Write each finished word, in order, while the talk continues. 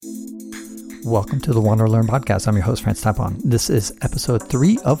Welcome to the Want to Learn podcast. I'm your host, France Tapon. This is episode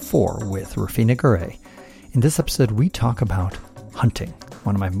 3 of 4 with Rufina Garay. In this episode, we talk about hunting,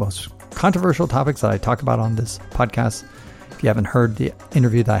 one of my most controversial topics that I talk about on this podcast. If you haven't heard the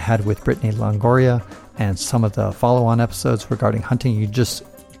interview that I had with Brittany Longoria and some of the follow-on episodes regarding hunting, you just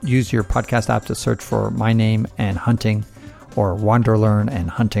use your podcast app to search for my name and hunting, or Wander Learn and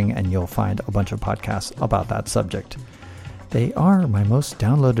hunting, and you'll find a bunch of podcasts about that subject. They are my most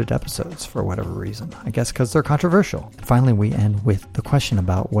downloaded episodes for whatever reason. I guess because they're controversial. And finally, we end with the question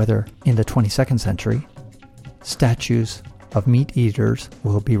about whether in the 22nd century, statues of meat eaters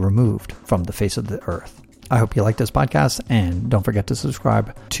will be removed from the face of the earth. I hope you like this podcast, and don't forget to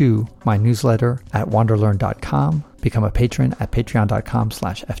subscribe to my newsletter at wanderlearn.com, become a patron at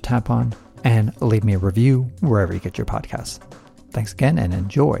patreon.com/ftapon, and leave me a review wherever you get your podcasts. Thanks again, and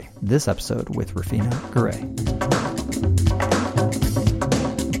enjoy this episode with Rufina Garay.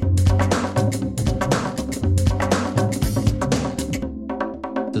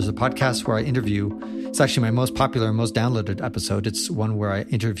 There's a podcast where I interview, it's actually my most popular and most downloaded episode. It's one where I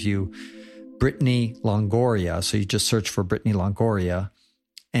interview Brittany Longoria. So you just search for Brittany Longoria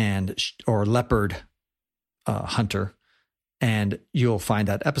or leopard hunter, and you'll find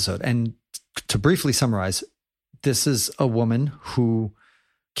that episode. And to briefly summarize, this is a woman who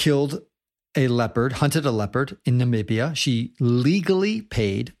killed a leopard, hunted a leopard in Namibia. She legally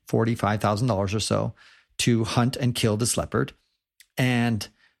paid $45,000 or so to hunt and kill this leopard. And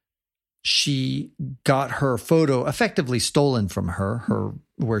she got her photo effectively stolen from her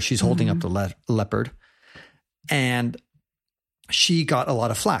where she's holding up the leopard. And she got a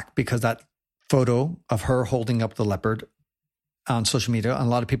lot of flack because that photo of her holding up the leopard on social media, and a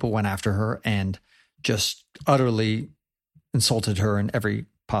lot of people went after her and just utterly insulted her in every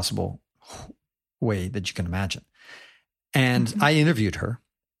possible way that you can imagine. And I interviewed her,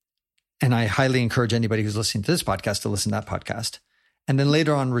 and I highly encourage anybody who's listening to this podcast to listen to that podcast. And then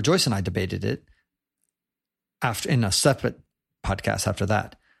later on, Rejoice and I debated it in a separate podcast after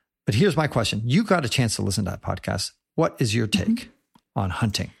that. But here's my question. You got a chance to listen to that podcast. What is your take on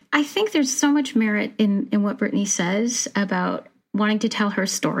hunting? I think there's so much merit in what Brittany says about wanting to tell her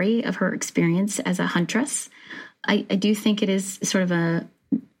story of her experience as a huntress. I do think it is sort of a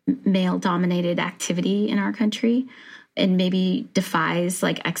male-dominated activity in our country, and maybe defies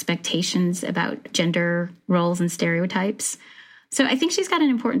like expectations about gender roles and stereotypes. So I think she's got an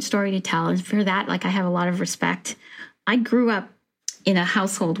important story to tell. And for that, like, I have a lot of respect. I grew up in a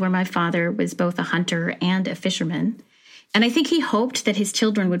household where my father was both a hunter and a fisherman. And I think he hoped that his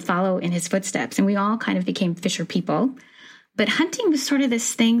children would follow in his footsteps. And we all kind of became fisher people. But hunting was sort of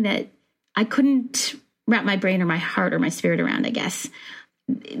this thing that I couldn't wrap my brain or my heart or my spirit around, I guess.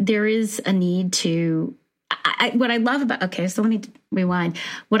 There is a need to... what I love about, okay, so let me rewind.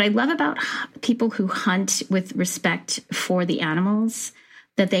 What I love about people who hunt with respect for the animals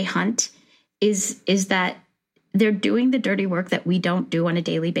that they hunt is that they're doing the dirty work that we don't do on a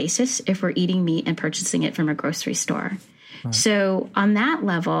daily basis if we're eating meat and purchasing it from a grocery store. Right. So on that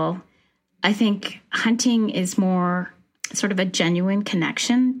level, I think hunting is more sort of a genuine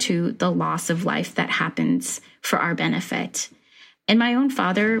connection to the loss of life that happens for our benefit. And my own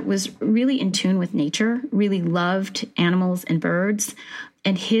father was really in tune with nature, really loved animals and birds.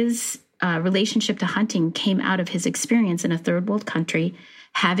 And his relationship to hunting came out of his experience in a third world country,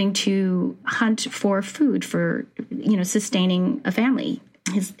 having to hunt for food for, sustaining a family,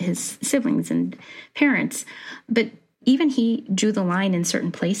 his siblings and parents. But even he drew the line in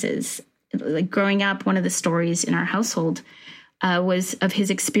certain places. Like growing up, one of the stories in our household was of his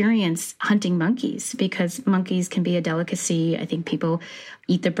experience hunting monkeys, because monkeys can be a delicacy. I think people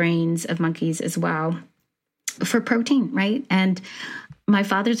eat the brains of monkeys as well for protein, right? And my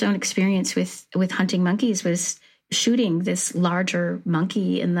father's own experience with hunting monkeys was shooting this larger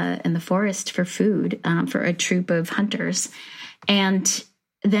monkey in the forest for food for a troop of hunters, and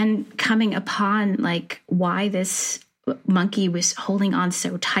then coming upon like why this monkey was holding on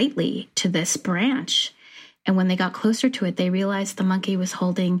so tightly to this branch. And when they got closer to it, they realized the monkey was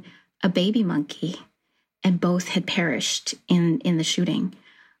holding a baby monkey, and both had perished in the shooting.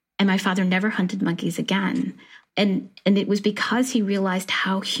 And my father never hunted monkeys again. And it was because he realized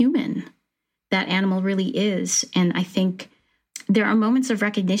how human that animal really is. And I think there are moments of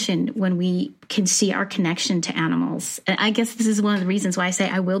recognition when we can see our connection to animals. And I guess this is one of the reasons why I say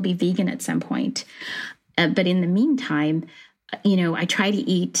I will be vegan at some point. But in the meantime, I try to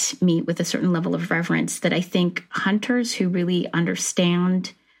eat meat with a certain level of reverence that I think hunters who really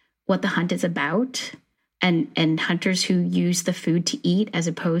understand what the hunt is about, and hunters who use the food to eat as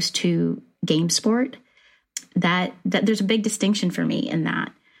opposed to game sport, that there's a big distinction for me in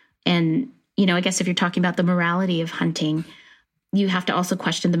that. And, I guess if you're talking about the morality of hunting, you have to also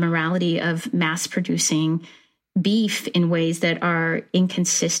question the morality of mass producing beef in ways that are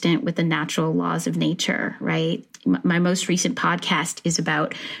inconsistent with the natural laws of nature, right? My most recent podcast is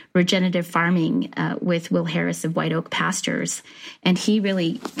about regenerative farming with Will Harris of White Oak Pastures. And he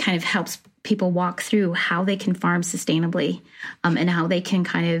really kind of helps people walk through how they can farm sustainably and how they can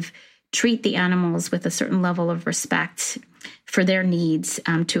kind of treat the animals with a certain level of respect for their needs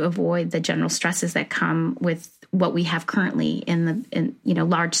to avoid the general stresses that come with what we have currently in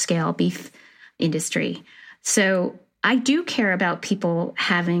large scale beef industry. So I do care about people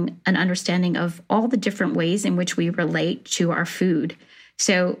having an understanding of all the different ways in which we relate to our food.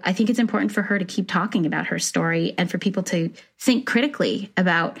 So I think it's important for her to keep talking about her story and for people to think critically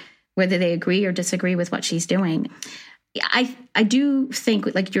about whether they agree or disagree with what she's doing. I do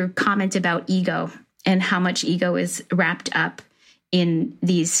think, like your comment about ego and how much ego is wrapped up in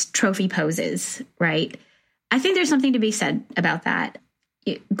these trophy poses, right? I think there's something to be said about that.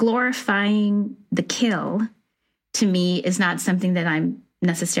 Glorifying the kill, to me, is not something that I'm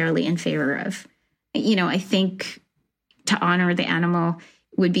necessarily in favor of. I think to honor the animal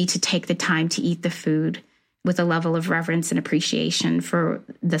would be to take the time to eat the food with a level of reverence and appreciation for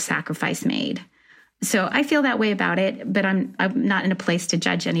the sacrifice made. So I feel that way about it, but I'm not in a place to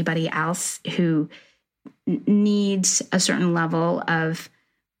judge anybody else who needs a certain level of,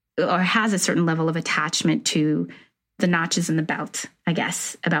 or has a certain level of attachment to the notches in the belt, I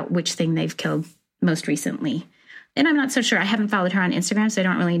guess, about which thing they've killed most recently. And I'm not so sure. I haven't followed her on Instagram, so I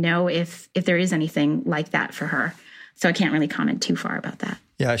don't really know if there is anything like that for her. So I can't really comment too far about that.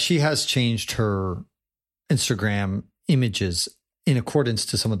 Yeah, she has changed her Instagram images in accordance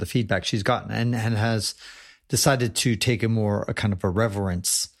to some of the feedback she's gotten and has decided to take a kind of a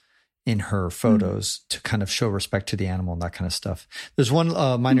reverence in her photos to kind of show respect to the animal and that kind of stuff. There's one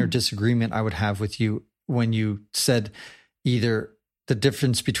minor disagreement I would have with you when you said either the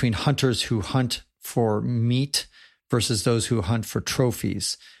difference between hunters who hunt for meat versus those who hunt for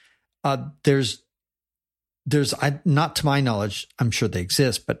trophies. There's not to my knowledge, I'm sure they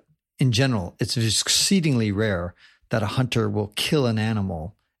exist, but in general, it's exceedingly rare that a hunter will kill an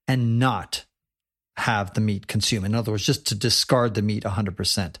animal and not have the meat consumed. In other words, just to discard the meat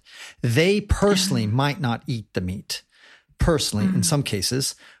 100%. They personally might not eat the meat, in some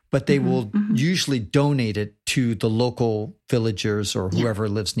cases, but they will usually donate it to the local villagers or whoever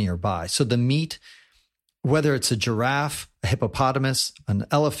lives nearby. So the meat, whether it's a giraffe, a hippopotamus, an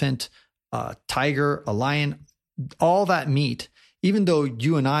elephant, a tiger, a lion, all that meat, even though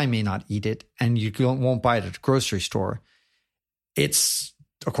you and I may not eat it and you won't buy it at a grocery store, it's,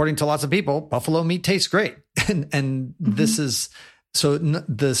 according to lots of people, buffalo meat tastes great. And this is, so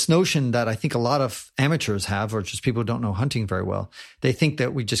this notion that I think a lot of amateurs have, or just people who don't know hunting very well, they think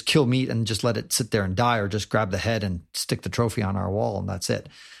that we just kill meat and just let it sit there and die, or just grab the head and stick the trophy on our wall and that's it.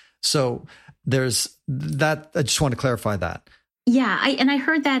 So there's that. I just want to clarify that. Yeah. I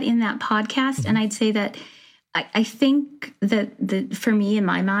heard that in that podcast. And I'd say that I think that for me, in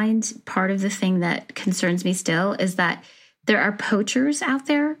my mind, part of the thing that concerns me still is that there are poachers out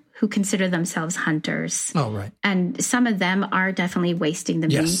there who consider themselves hunters. Oh, right. And some of them are definitely wasting the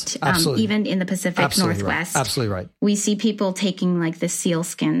meat, even in the Pacific Northwest. Right. Absolutely right. We see people taking like the seal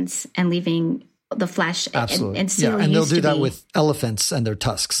skins and leaving the flesh. Absolutely. And seal and they'll do that with elephants and their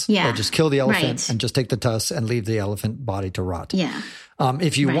tusks. Yeah. They'll just kill the elephant and just take the tusks and leave the elephant body to rot. Yeah.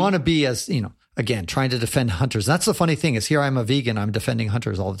 If you want to be as, again, trying to defend hunters. That's the funny thing is here I'm a vegan. I'm defending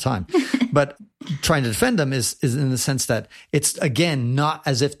hunters all the time. But trying to defend them is in the sense that it's, again, not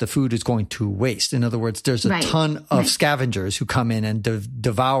as if the food is going to waste. In other words, there's a ton of scavengers who come in and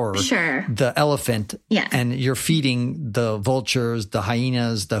devour the elephant. Yeah. And you're feeding the vultures, the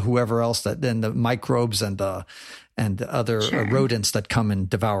hyenas, the whoever else, then the microbes and the other rodents that come and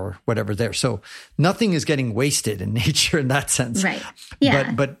devour whatever there. So nothing is getting wasted in nature in that sense. Right.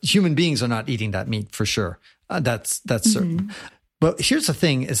 Yeah. But human beings are not eating that meat for sure. That's certain. But here's the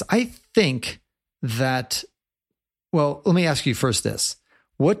thing is I think that, well, let me ask you first this.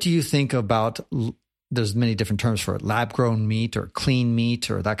 What do you think about, there's many different terms for it, lab-grown meat or clean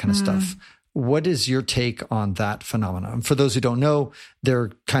meat or that kind of stuff. What is your take on that phenomenon? For those who don't know, they're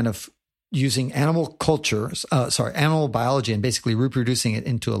kind of using animal biology and basically reproducing it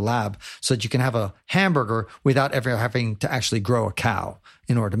into a lab so that you can have a hamburger without ever having to actually grow a cow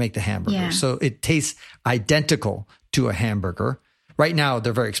in order to make the hamburger. Yeah. So it tastes identical to a hamburger. Right now,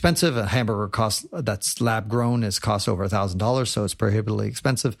 they're very expensive. A hamburger that's lab grown costs over $1,000, so it's prohibitively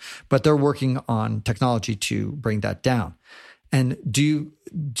expensive. But they're working on technology to bring that down. And do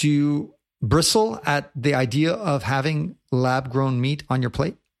you bristle at the idea of having lab grown meat on your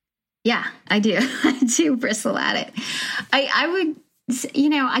plate? Yeah, I do. I do bristle at it. I would,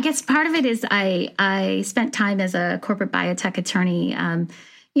 I guess part of it is I spent time as a corporate biotech attorney,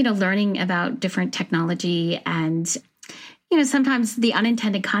 learning about different technology and, sometimes the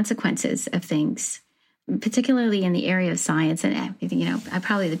unintended consequences of things, particularly in the area of science. And, I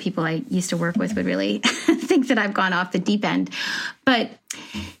probably the people I used to work with would really think that I've gone off the deep end. But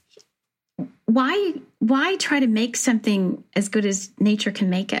why try to make something as good as nature can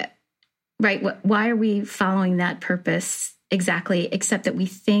make it? Right. Why are we following that purpose exactly, except that we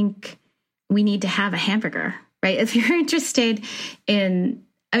think we need to have a hamburger, right? If you're interested in,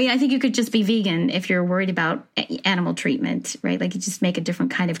 I think you could just be vegan if you're worried about animal treatment, right? Like you just make a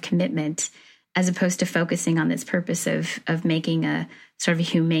different kind of commitment as opposed to focusing on this purpose of making a sort of a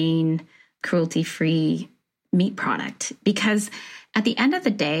humane, cruelty-free meat product. Because at the end of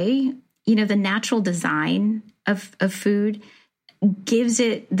the day, the natural design of food gives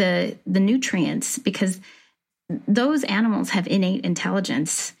it the nutrients, because those animals have innate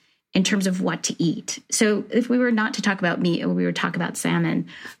intelligence in terms of what to eat. So if we were not to talk about meat, or we were to talk about salmon,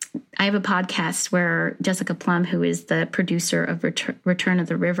 I have a podcast where Jessica Plum, who is the producer of Return of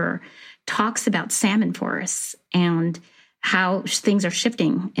the River, talks about salmon forests and how things are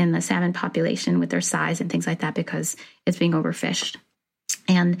shifting in the salmon population with their size and things like that because it's being overfished.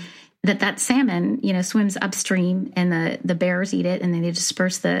 And that salmon, swims upstream and the bears eat it, and then they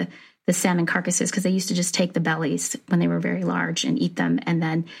disperse the salmon carcasses because they used to just take the bellies when they were very large and eat them. And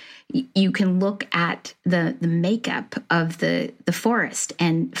then you can look at the makeup of the forest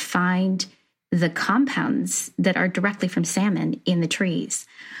and find the compounds that are directly from salmon in the trees.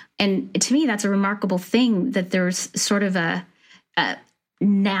 And to me, that's a remarkable thing, that there's sort of a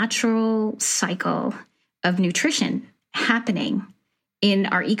natural cycle of nutrition happening in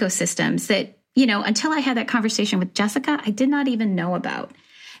our ecosystems that, until I had that conversation with Jessica, I did not even know about.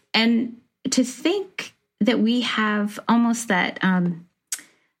 And to think that we have almost that,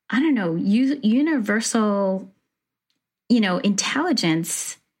 universal,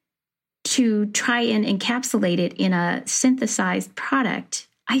 intelligence to try and encapsulate it in a synthesized product,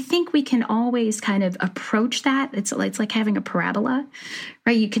 I think we can always kind of approach that. It's like having a parabola,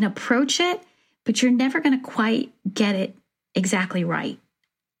 right? You can approach it, but you're never going to quite get it exactly right.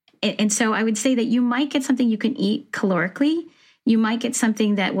 And so I would say that you might get something you can eat calorically. You might get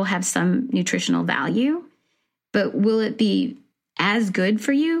something that will have some nutritional value, but will it be as good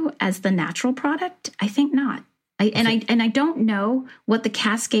for you as the natural product? I think not. I don't know what the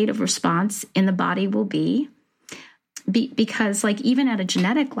cascade of response in the body will be. Because like even at a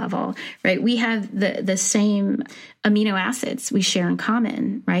genetic level, right, we have the same amino acids we share in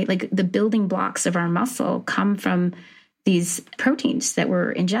common, right? Like the building blocks of our muscle come from these proteins that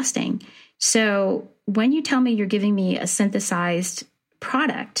we're ingesting. So when you tell me you're giving me a synthesized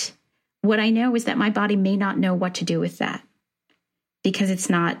product, what I know is that my body may not know what to do with that because it's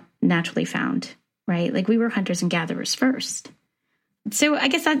not naturally found, right? Like we were hunters and gatherers first. So I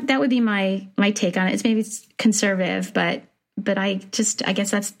guess that would be my take on it. It's maybe conservative, but I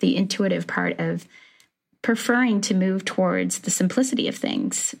guess that's the intuitive part of preferring to move towards the simplicity of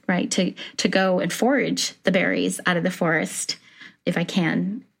things, right? To go and forage the berries out of the forest if I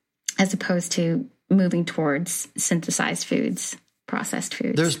can, as opposed to moving towards synthesized foods, processed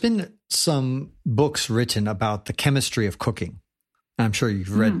foods. There's been some books written about the chemistry of cooking. I'm sure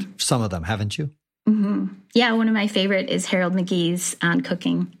you've read some of them, haven't you? Mm-hmm. Yeah, one of my favorite is Harold McGee's on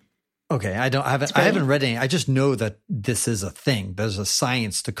cooking. Okay, I haven't read any. I just know that this is a thing. There's a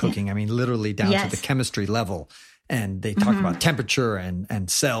science to cooking. Yeah. I mean, literally down to the chemistry level. And they talk about temperature and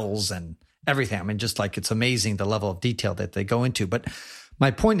cells and everything. I mean, just like it's amazing the level of detail that they go into. But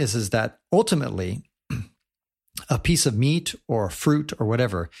my point is that ultimately a piece of meat or fruit or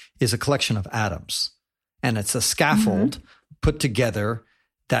whatever is a collection of atoms. And it's a scaffold put together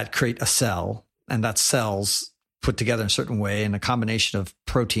that create a cell. And that cell's put together in a certain way in a combination of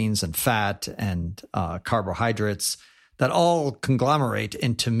proteins and fat and carbohydrates that all conglomerate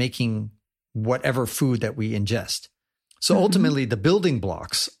into making whatever food that we ingest. So ultimately, the building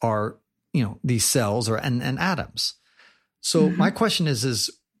blocks are, these cells and atoms. So my question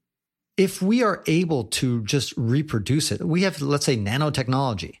is if we are able to just reproduce it, we have, let's say,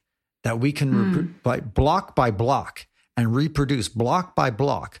 nanotechnology that we can block by block and reproduce block by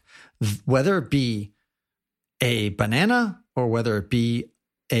block, whether it be a banana or whether it be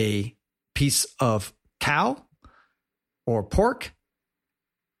a piece of cow or pork,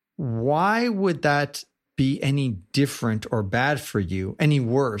 why would that be any different or bad for you, any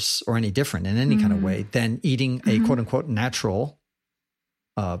worse or any different in any kind of way than eating a quote unquote natural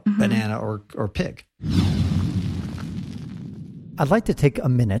banana or pig? I'd like to take a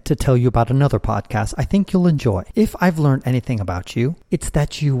minute to tell you about another podcast I think you'll enjoy. If I've learned anything about you, it's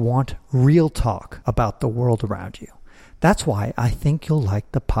that you want real talk about the world around you. That's why I think you'll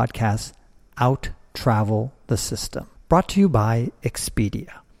like the podcast Out Travel the System, brought to you by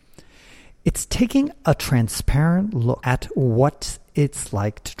Expedia. It's taking a transparent look at what it's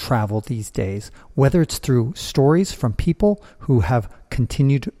like to travel these days, whether it's through stories from people who have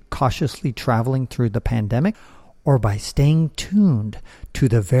continued cautiously traveling through the pandemic, or by staying tuned to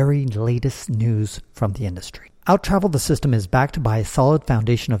the very latest news from the industry. Out Travel the System is backed by a solid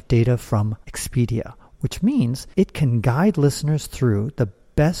foundation of data from Expedia, which means it can guide listeners through the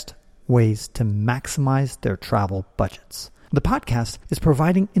best ways to maximize their travel budgets. The podcast is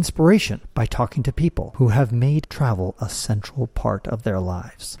providing inspiration by talking to people who have made travel a central part of their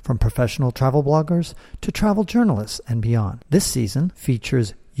lives, from professional travel bloggers to travel journalists and beyond. This season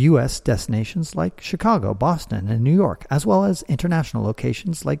features U.S. destinations like Chicago, Boston, and New York, as well as international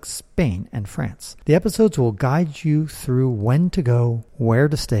locations like Spain and France. The episodes will guide you through when to go, where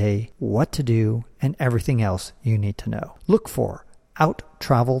to stay, what to do, and everything else you need to know. Look for Out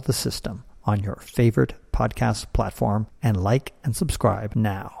Travel the System on your favorite podcast platform and like and subscribe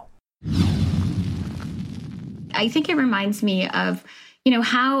now. I think it reminds me of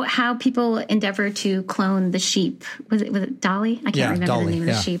how people endeavor to clone the sheep. Was it Dolly? I can't remember Dolly. the name of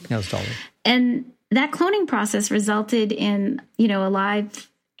the sheep. Yeah, it was Dolly. And that cloning process resulted in, a live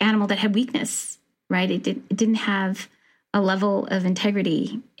animal that had weakness, right? It didn't have a level of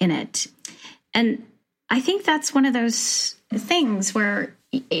integrity in it. And I think that's one of those things where,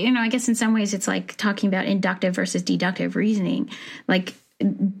 I guess in some ways it's like talking about inductive versus deductive reasoning, like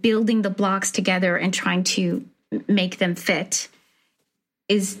building the blocks together and trying to make them fit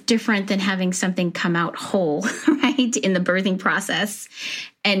is different than having something come out whole, right, in the birthing process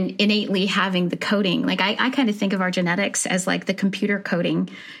and innately having the coding. Like I kind of think of our genetics as like the computer coding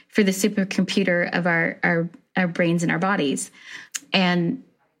for the supercomputer of our brains and our bodies. And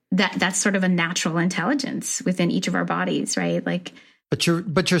that's sort of a natural intelligence within each of our bodies, right? Like, but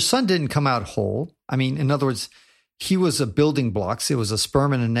your son didn't come out whole. I mean, in other words, he was a building blocks. It was a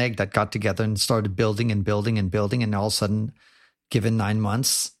sperm and an egg that got together and started building and building and building, and all of a sudden, given 9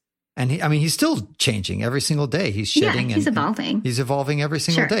 months, and he's still changing every single day. He's shedding. Yeah, he's evolving. He's evolving every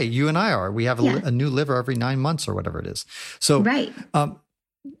single day. You and I are. We have a new liver every 9 months or whatever it is. So, right.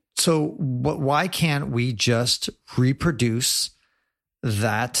 Why can't we just reproduce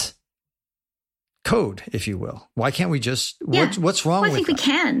that code, if you will? Why can't we just? Yeah. What's wrong? Well, I think we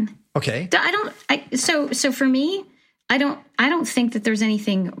can. Okay. So for me, I don't think that there's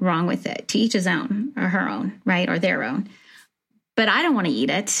anything wrong with it. To each his own, or her own, right, or their own. But I don't want to eat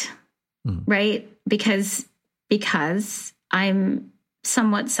it, right? Because I'm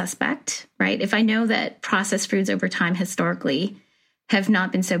somewhat suspect, right? If I know that processed foods over time historically have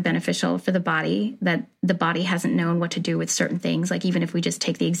not been so beneficial for the body, that the body hasn't known what to do with certain things, like even if we just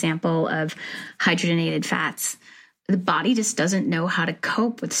take the example of hydrogenated fats, the body just doesn't know how to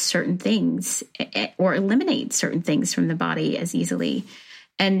cope with certain things or eliminate certain things from the body as easily.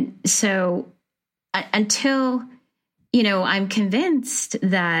 And so until I'm convinced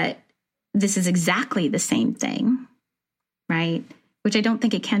that this is exactly the same thing, right? Which I don't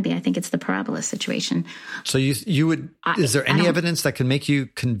think it can be. I think it's the parabola situation. So you would, is there any evidence that can make you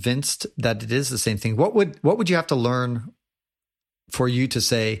convinced that it is the same thing? What would you have to learn for you to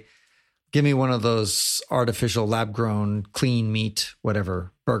say, give me one of those artificial lab grown clean meat,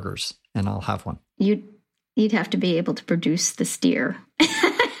 whatever burgers, and I'll have one? You'd have to be able to produce the steer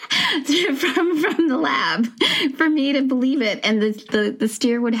from the lab for me to believe it. And the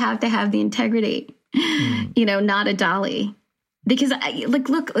steer would have to have the integrity, not a dolly. Because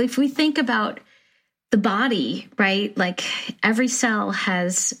look, if we think about the body, right, like every cell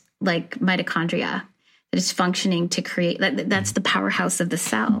has like mitochondria that is functioning to create, that's the powerhouse of the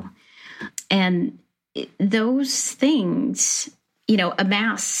cell. And those things,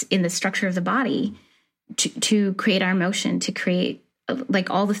 amass in the structure of the body to create our motion, to create like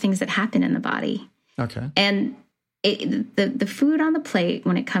all the things that happen in the body. Okay. And the food on the plate,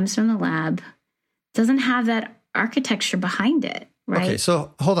 when it comes from the lab, doesn't have that architecture behind it, right? Okay,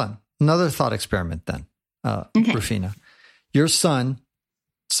 so hold on. Another thought experiment then, Rufina. Your son,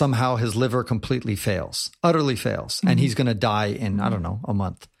 somehow his liver completely fails, utterly fails, and he's going to die in, I don't know, a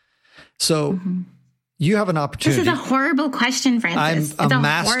month. So you have an opportunity. This is a horrible question, Francis. I'm a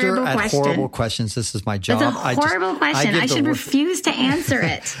master at horrible questions. This is my job. It's a horrible question. I should refuse to answer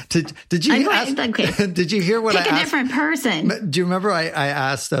it. Did you Did you hear what I asked? Pick a different person. Do you remember I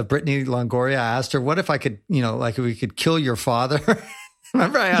asked Brittany Longoria? I asked her, what if I could, we could kill your father?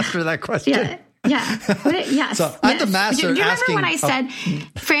 Remember I asked her that question? Yeah. Yes. So I'm the master. Do you remember when I said,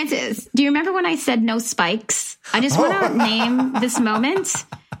 Francis, do you remember when I said no spikes? I just want to name this moment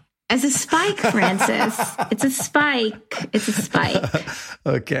as a spike, Francis. It's a spike. It's a spike.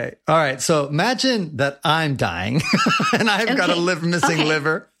 Okay. All right. So imagine that I'm dying and I've got a missing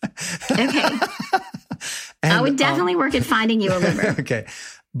liver. Okay. And, I would definitely work at finding you a liver. Okay.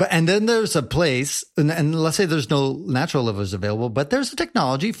 And then there's a place, and let's say there's no natural livers available, but there's a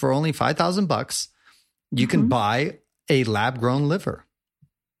technology for only $5,000. You can buy a lab-grown liver.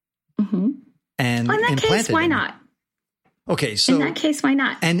 And in that case, why not? Okay, so in that case, why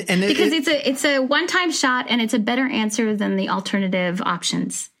not? And because it's a one-time shot, and it's a better answer than the alternative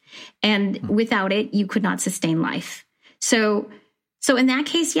options. And without it, you could not sustain life. So in that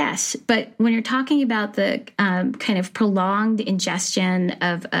case, yes. But when you're talking about the kind of prolonged ingestion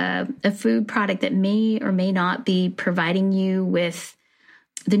of a food product that may or may not be providing you with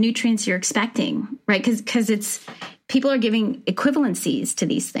the nutrients you're expecting, right? Because people are giving equivalencies to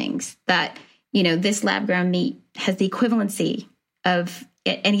these things that, this lab-grown meat has the equivalency of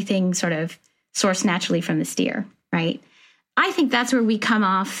anything sort of sourced naturally from the steer, right? I think that's where we come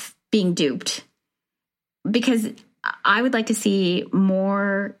off being duped, because I would like to see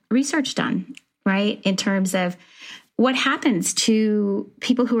more research done, right? In terms of what happens to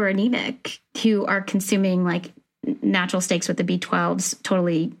people who are anemic, who are consuming like natural steaks with the B12s,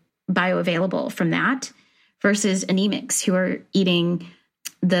 totally bioavailable from that, versus anemics who are eating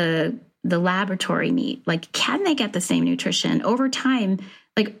the laboratory meat. Like, can they get the same nutrition over time?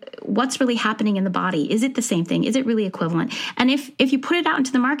 Like, what's really happening in the body? Is it the same thing? Is it really equivalent? And if you put it out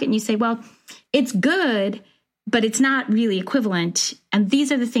into the market and you say, well, it's good, but it's not really equivalent, and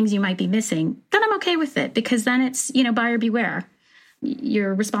these are the things you might be missing, then I'm okay with it, because then it's, buyer beware.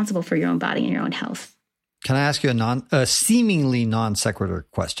 You're responsible for your own body and your own health. Can I ask you a seemingly non sequitur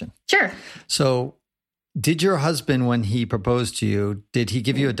question? Sure. So did your husband, when he proposed to you, did he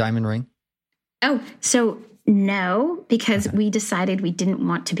give you a diamond ring? Oh, so no, because we decided we didn't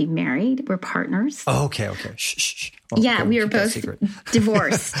want to be married. We're partners. Oh, okay. Shh. Well, yeah, we were both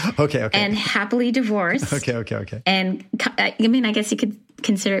divorced. Okay. And happily divorced. Okay. And I mean, I guess you could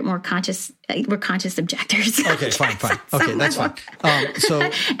consider it more conscious. We're conscious objectors. Okay, fine. Okay, that's fine.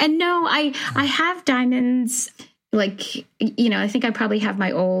 And no, I have diamonds. Like, I think I probably have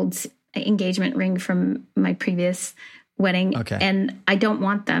my old engagement ring from my previous wedding, and I don't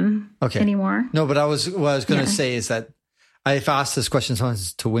want them anymore. No, but what I was going to say is that I've asked this question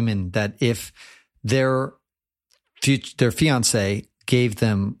sometimes to women, that if their fiance gave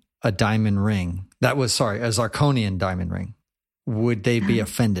them a diamond ring, a zirconian diamond ring, would they be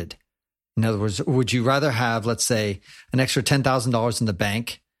offended? In other words, would you rather have, let's say, an extra $10,000 in the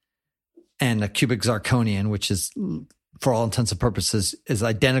bank and a cubic zirconian, which is, for all intents and purposes, is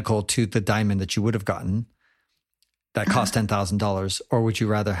identical to the diamond that you would have gotten, that cost $10,000, or would you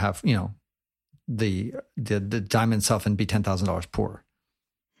rather have, the diamond itself and be $10,000 poorer?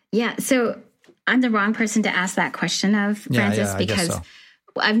 Yeah. So I'm the wrong person to ask that question of, Francis, because so.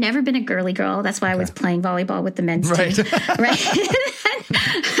 I've never been a girly girl. That's why I was playing volleyball with the men's team. Right.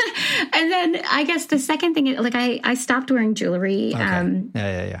 And then I guess the second thing, like I stopped wearing jewelry. Yeah.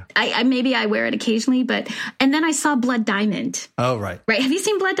 Maybe I wear it occasionally, and then I saw blood diamond. Oh, right. Right. Have you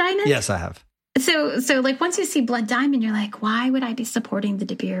seen blood diamond? Yes, I have. So like once you see blood diamond, you're like, why would I be supporting the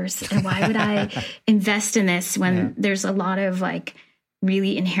De Beers? And why would I invest in this when there's a lot of like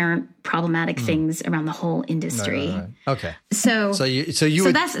really inherent problematic things around the whole industry? Right. Okay. So that's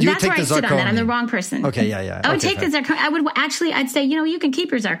where I sit on that. I'm the wrong person. Okay. Yeah. I would take the zirconian. I'd say, you can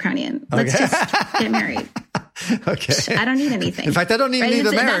keep your zirconian. Let's just get married. Okay. I don't need anything. In fact, I don't even need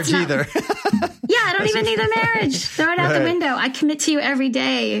the marriage either. Yeah, I don't even need the marriage. Throw it out the window. I commit to you every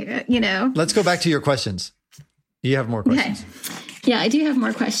day, Let's go back to your questions. You have more questions. Okay. Yeah, I do have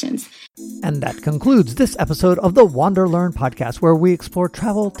more questions. And that concludes this episode of the Wander Learn podcast, where we explore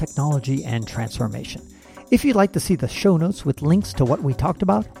travel, technology, and transformation. If you'd like to see the show notes with links to what we talked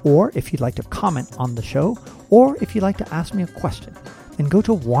about, or if you'd like to comment on the show, or if you'd like to ask me a question, then go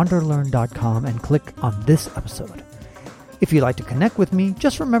to wanderlearn.com and click on this episode. If you'd like to connect with me,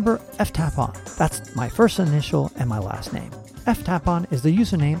 just remember FTapOn. That's my first initial and my last name. FTapOn is the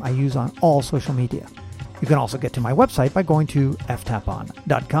username I use on all social media. You can also get to my website by going to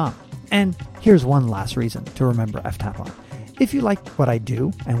ftapon.com. And here's one last reason to remember FTapOn. If you like what I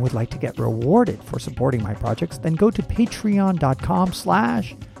do and would like to get rewarded for supporting my projects, then go to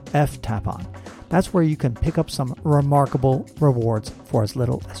patreon.com/ftapon. That's where you can pick up some remarkable rewards for as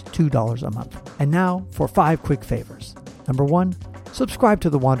little as $2 a month. And now for 5 quick favors. Number 1, subscribe to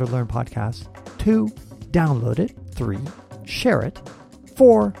the Wander Learn podcast. 2, download it. 3, share it.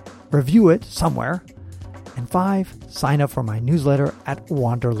 4, review it somewhere. And 5, sign up for my newsletter at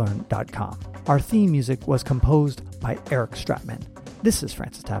wanderlearn.com. Our theme music was composed by Eric Stratman. This is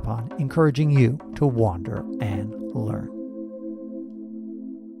Francis Tapon, encouraging you to wander and learn.